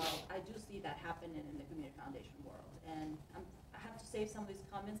foundation world, I do see that happening in the community foundation world. And I have to save some of these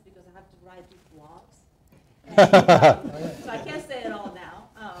comments because I have to write these blogs. And, so I can't say it all now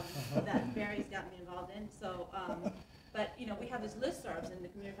that Barry's got me involved in. So, but we have these listservs in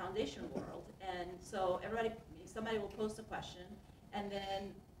the community foundation world, and so somebody will post a question, and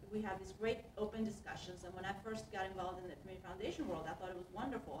then we have these great open discussions. And when I first got involved in the community foundation world, I thought it was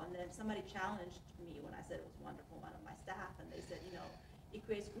wonderful. And then somebody challenged me when I said it was wonderful, one of my staff, and they said, it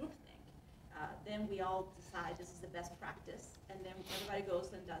creates groupthink. Then we all decide this is the best practice, and then everybody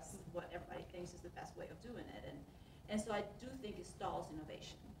goes and does what everybody thinks is the best way of doing it. And so I do think it stalls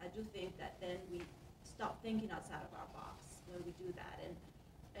innovation. I do think that then we stop thinking outside of our box when we do that.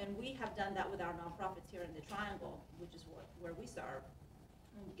 And we have done that with our nonprofits here in the Triangle, which is where we serve.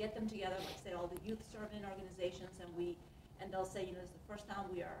 And we get them together, like say all the youth serving organizations, and they'll say, this is the first time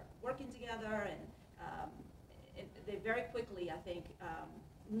we are working together, and they very quickly, I think,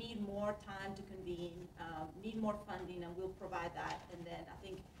 need more time to convene, need more funding, and we'll provide that. And then I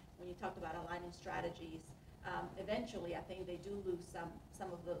think when you talked about aligning strategies, eventually I think they do lose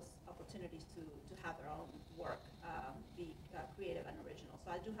some of those opportunities to have their own work be creative and original.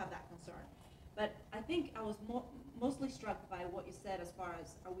 So I do have that concern. But I think I was mostly struck by what you said as far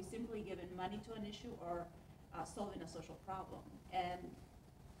as, are we simply giving money to an issue or solving a social problem? And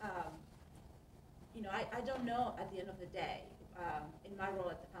I don't know at the end of the day, in my role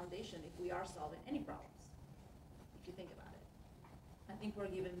at the foundation, if we are solving any problems, if you think about it. I think we're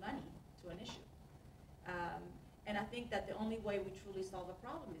giving money to an issue. And I think that the only way we truly solve a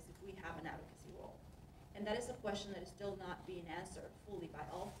problem is if we have an advocacy role. And that is a question that is still not being answered fully by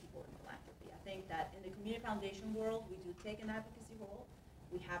all people in philanthropy. I think that in the community foundation world, we do take an advocacy role.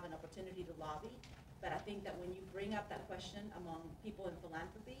 We have an opportunity to lobby. But I think that when you bring up that question among people in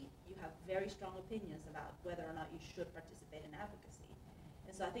philanthropy, you have very strong opinions about whether or not you should participate in advocacy.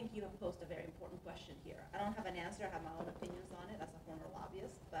 And so I think you have posed a very important question here. I don't have an answer. I have my own opinions on it as a former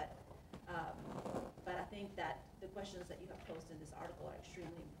lobbyist. But I think that the questions that you have posed in this article are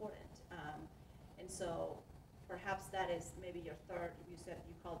extremely important. And so perhaps that is maybe your third, you said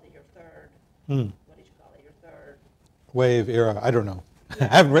you called it your third, what did you call it, your third? Wave, era, I don't know. Yeah.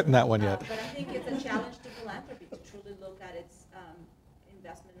 I haven't written that one yet. But I think it's a challenge to philanthropy to truly look at its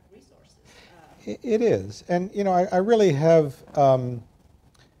investment of resources. It is. And, I really have,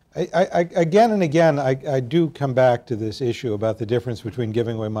 again and again, I do come back to this issue about the difference between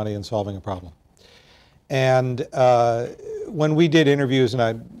giving away money and solving a problem. And when we did interviews, and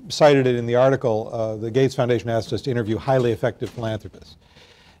I cited it in the article, the Gates Foundation asked us to interview highly effective philanthropists.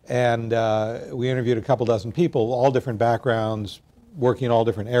 And we interviewed a couple dozen people, all different backgrounds, working in all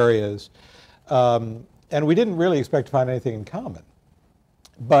different areas. And we didn't really expect to find anything in common.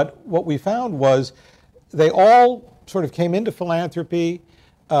 But what we found was they all sort of came into philanthropy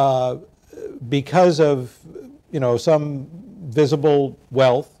because of, some visible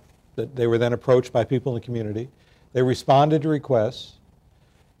wealth that they were then approached by people in the community. They responded to requests.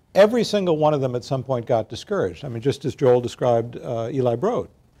 Every single one of them at some point got discouraged. I mean, just as Joel described Eli Broad,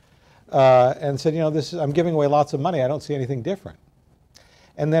 and said, I'm giving away lots of money. I don't see anything different.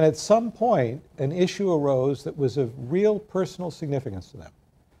 And then at some point, an issue arose that was of real personal significance to them.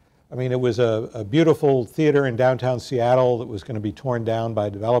 I mean, it was a beautiful theater in downtown Seattle that was going to be torn down by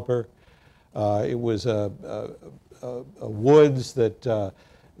a developer. It was a woods that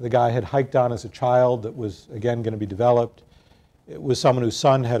the guy had hiked on as a child that was, again, going to be developed. It was someone whose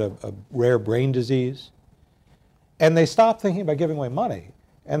son had a rare brain disease. And they stopped thinking about giving away money,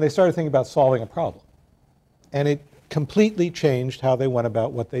 and they started thinking about solving a problem. And it completely changed how they went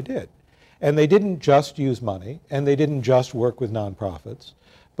about what they did. And they didn't just use money, and they didn't just work with nonprofits,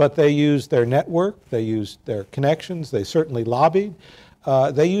 but they used their network, they used their connections, they certainly lobbied.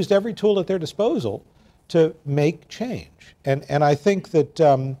 They used every tool at their disposal to make change. And I think that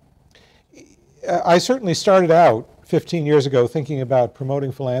I certainly started out 15 years ago thinking about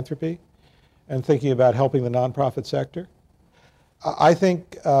promoting philanthropy and thinking about helping the nonprofit sector. I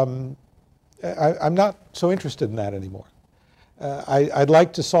think I'm not so interested in that anymore. I'd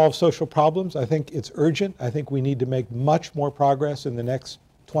like to solve social problems. I think it's urgent. I think we need to make much more progress in the next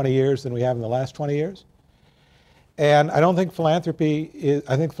 20 years than we have in the last 20 years. And I don't think philanthropy is,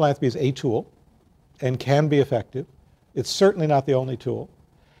 I think philanthropy is a tool and can be effective. It's certainly not the only tool.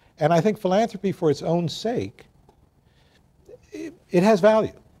 And I think philanthropy for its own sake, it has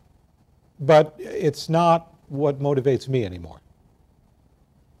value. But it's not what motivates me anymore.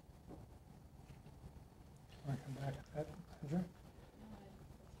 Want to come back to that, Andrew?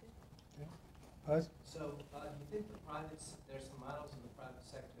 Okay. Buzz? So, do you think there's some models in the private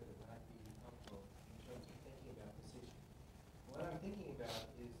sector that might be helpful in terms of thinking about this issue? What I'm thinking about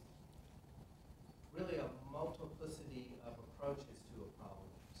is really a multiplicity of approaches to a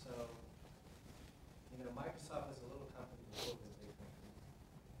problem. So, Microsoft is a little company before it was a big company.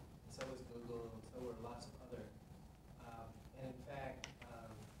 And so was Google, and so were lots of other. And in fact,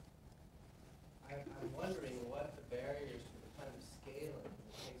 I'm wondering what the barriers for the kind of scaling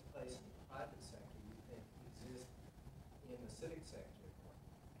that takes place in the private sector you think exist in the civic sector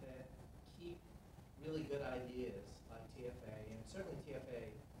that keep really good ideas like TFA, and certainly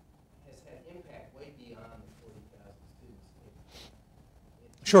TFA has had impact way beyond the 40,000 students.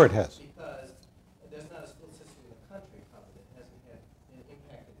 Sure it has. Because there's not a school system in the country probably that hasn't been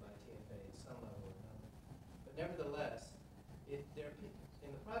impacted by TFA at some level or another. But nevertheless, in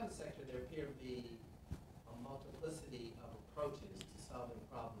the private sector there appear to be a multiplicity of approaches to solving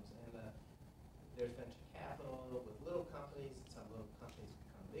problems. And there's venture capital with little companies, and some little companies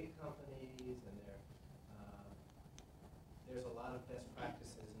become big companies, and there's a lot of best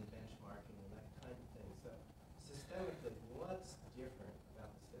practices in benchmarking and that kind of thing. So systemically, what's different about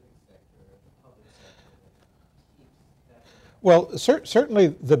the civic sector or the public sector that keeps that? Well,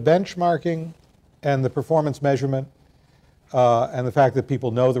 certainly the benchmarking and the performance measurement and the fact that people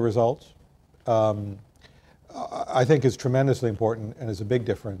know the results, I think is tremendously important and is a big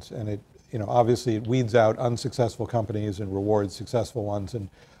difference. And it, obviously it weeds out unsuccessful companies and rewards successful ones, and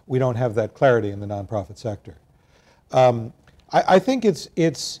we don't have that clarity in the nonprofit sector. I think it's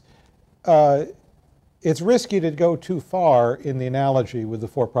risky to go too far in the analogy with the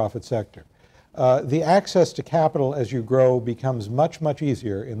for-profit sector. The access to capital as you grow becomes much, much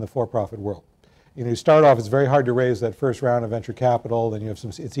easier in the for-profit world. You start off, it's very hard to raise that first round of venture capital, then you have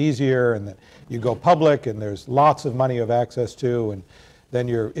it's easier, and then you go public, and there's lots of money you have access to, and then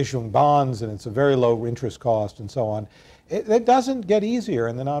you're issuing bonds, and it's a very low interest cost, and so on. It doesn't get easier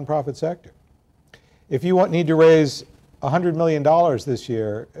in the nonprofit sector. If you need to raise $100 million this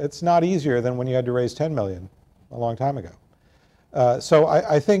year, it's not easier than when you had to raise $10 million a long time ago. So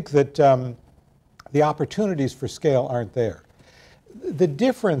I think that the opportunities for scale aren't there. The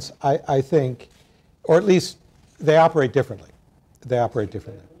difference, I think, or at least they operate differently. They operate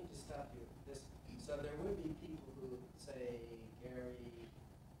differently. Let me just stop you. So there would be people who, say, Gary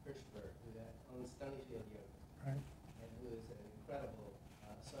Hirschberg, who owns Stonyfield Yoga, Right. and who is an incredible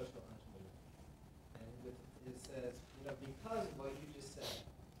social entrepreneur. And it says, because of what you just said,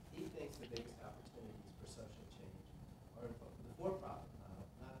 he thinks the biggest opportunities for social change are in the for-profit model,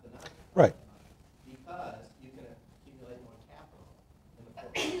 not the non-profit Right. model, because you can accumulate more capital in the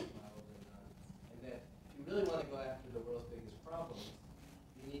for-profit model than non. And that if you really want to go after the world's biggest problems,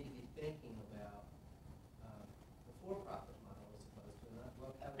 you need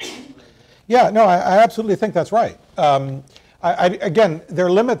Yeah, no, I absolutely think that's right. Again, there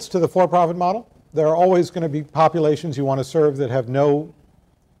are limits to the for-profit model. There are always going to be populations you want to serve that have no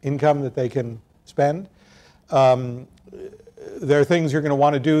income that they can spend. There are things you're going to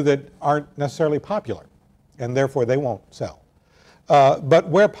want to do that aren't necessarily popular, and therefore they won't sell. But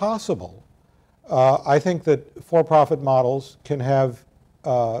where possible, I think that for-profit models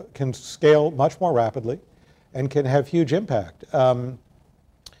can scale much more rapidly and can have huge impact. And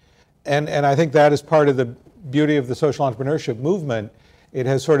I think that is part of the beauty of the social entrepreneurship movement. It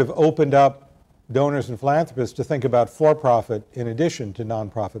has sort of opened up donors and philanthropists to think about for-profit in addition to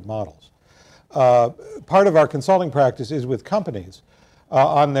nonprofit models. Part of our consulting practice is with companies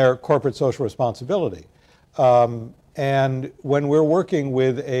on their corporate social responsibility. And when we're working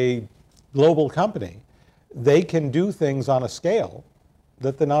with a global company, they can do things on a scale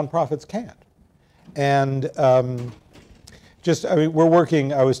that the nonprofits can't. And we're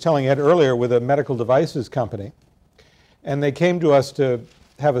working, I was telling Ed earlier, with a medical devices company, and they came to us to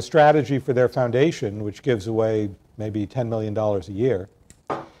have a strategy for their foundation, which gives away maybe $10 million a year.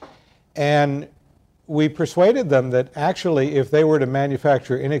 And we persuaded them that actually if they were to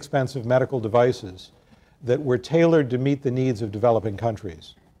manufacture inexpensive medical devices that were tailored to meet the needs of developing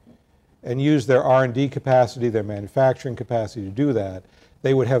countries and use their R&D capacity, their manufacturing capacity to do that,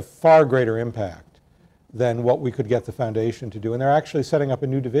 they would have far greater impact than what we could get the foundation to do. And they're actually setting up a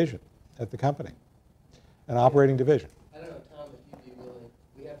new division at the company, an operating division. I don't know, Tom, if you'd be willing,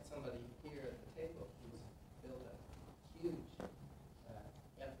 we have somebody here at the table who's built a huge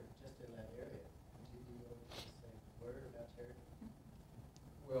effort just in that area. Would you be willing to say a word about charity?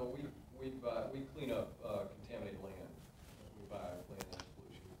 Well, we clean up contaminated land. We buy land and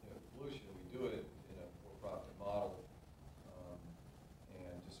pollution. Pollution, we do it in a for-profit model,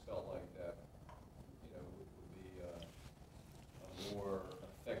 and just felt like that, would be a more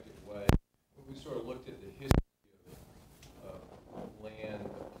effective way. We sort of looked at the history of land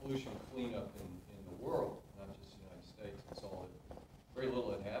pollution cleanup in the world, not just the United States, and saw that very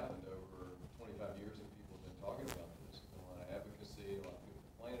little had happened over 25 years that people have been talking about this. There's been a lot of advocacy, a lot of people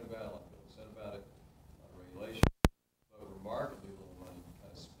complaining about it, a lot of people upset about it, a lot of regulation, but remarkably little money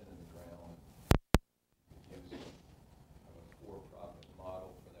kind of spent in the ground. Use a for-profit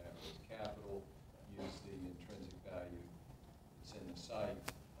model for that with capital, use the intrinsic value that's in the site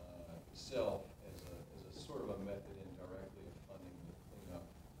itself as a sort of a method indirectly of funding the cleanup.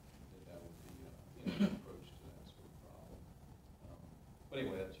 That would be an approach to that sort of problem. But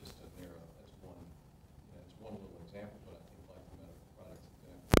anyway, that's just a narrow. That's one little example. But I think like the medical products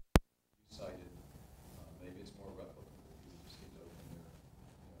example you cited, maybe it's more replicable. People just need to open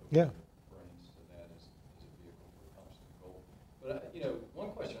their brains to that as a vehicle for accomplishing the goal. But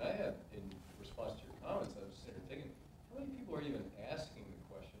one question I had in response to your comments, I was sitting there thinking, how many people are even asking the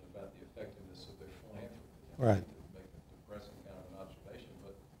question about the effectiveness of their philanthropy? Right. To make a depressing kind of an observation,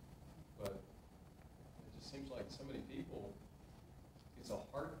 but it just seems like so many people, it's a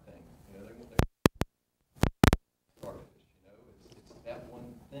heart thing. They want their part of it. It's that one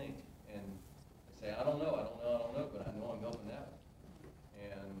thing, and they say, I don't know, but I know I'm helping that one.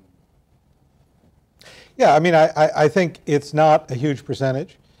 And yeah, I mean, I think it's not a huge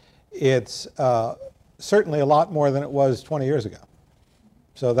percentage. It's certainly a lot more than it was 20 years ago.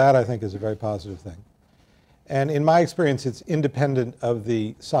 So that, I think, is a very positive thing. And in my experience, it's independent of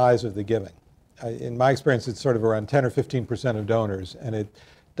the size of the giving. In my experience, it's sort of around 10 or 15% of donors, and it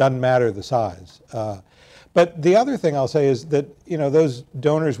doesn't matter the size. But the other thing I'll say is that, those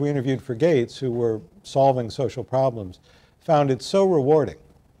donors we interviewed for Gates who were solving social problems found it so rewarding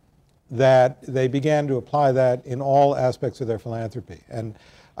that they began to apply that in all aspects of their philanthropy. And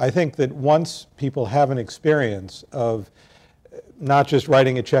I think that once people have an experience of not just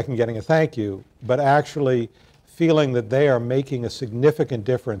writing a check and getting a thank you, but actually feeling that they are making a significant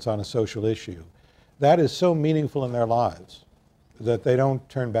difference on a social issue, that is so meaningful in their lives that they don't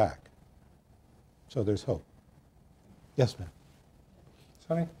turn back. So there's hope. Yes, ma'am.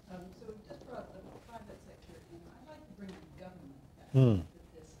 Sonny? So we just brought the private sector in. I'd like to bring the government back Hmm. to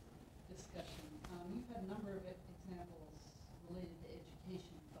this discussion. You've had a number of examples related to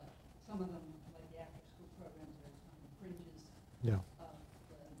education, but some of them, like the after-school programs, are on the fringes Yeah. of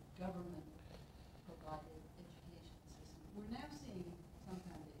the government-provided education system. We're now seeing some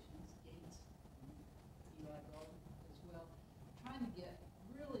foundations, Gates, Eli Golden as well, trying to get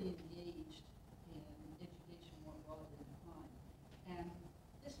really engaged in education more broadly defined. And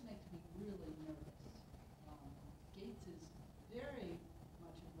this makes me really nervous. Gates is very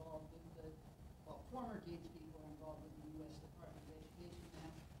much involved with former Gates people are involved with the U.S. Department of Education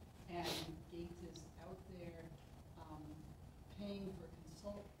now, and Gates is out there paying for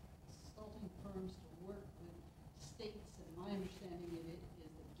consulting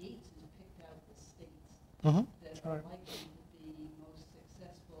Mhm. that are likely to be most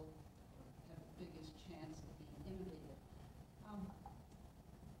successful, or have the biggest chance of being innovative.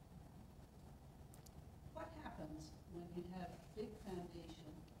 What happens when you have a big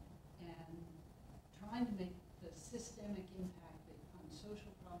foundation and trying to make the systemic impact on social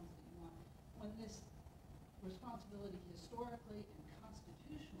problems that you want, when this responsibility historically and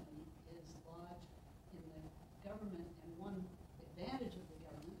constitutionally is lodged in the government, and one advantage of the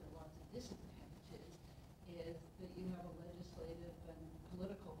government, there are lots of disadvantages, is that you have a legislative and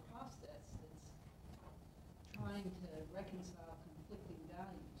political process that's trying to reconcile conflicting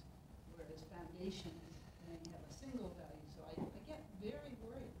values, whereas foundations may have a single value. So I get very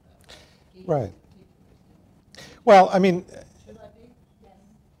worried about that. Right. Well, I mean,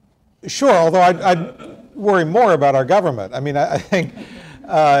 sure, although I'd worry more about our government. I mean, I think,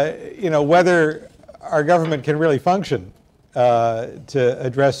 whether our government can really function to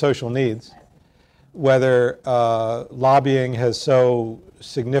address social needs, whether lobbying has so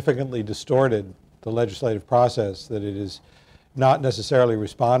significantly distorted the legislative process that it is not necessarily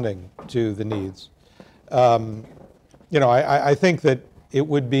responding to the needs. I think that it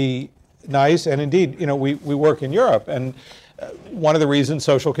would be nice, and indeed, we work in Europe, and one of the reasons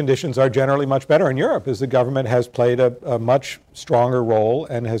social conditions are generally much better in Europe is the government has played a much stronger role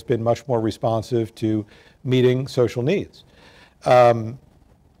and has been much more responsive to meeting social needs.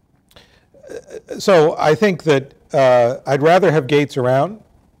 So I think that I'd rather have Gates around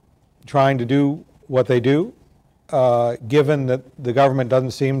trying to do what they do, given that the government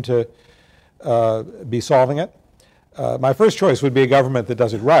doesn't seem to be solving it. My first choice would be a government that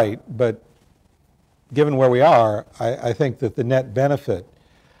does it right, but given where we are, I think that the net benefit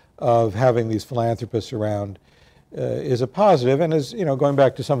of having these philanthropists around is a positive. And as going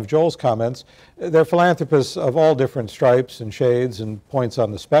back to some of Joel's comments, they're philanthropists of all different stripes and shades and points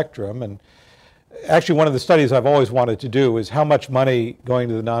on the spectrum. And actually, one of the studies I've always wanted to do is how much money going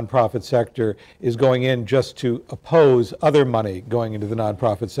to the nonprofit sector is going in just to oppose other money going into the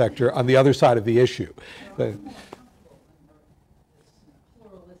nonprofit sector on the other side of the issue. But,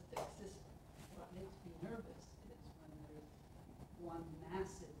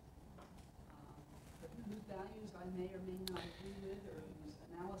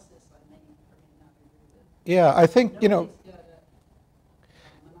 yeah, I think, no,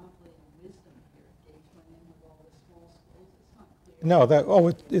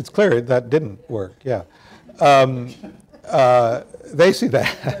 it's clear that didn't work, yeah. They see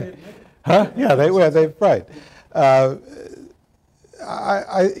that. Huh? Yeah, they're right.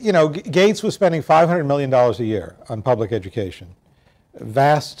 Gates was spending $500 million a year on public education, a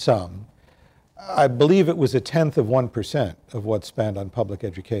vast sum. I believe it was 0.1% of what's spent on public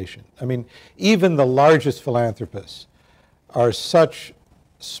education. I mean, even the largest philanthropists are such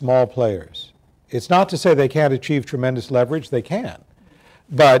small players. It's not to say they can't achieve tremendous leverage, they can.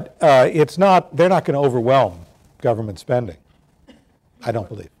 But they're not going to overwhelm government spending, I don't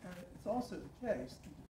believe. It's also the case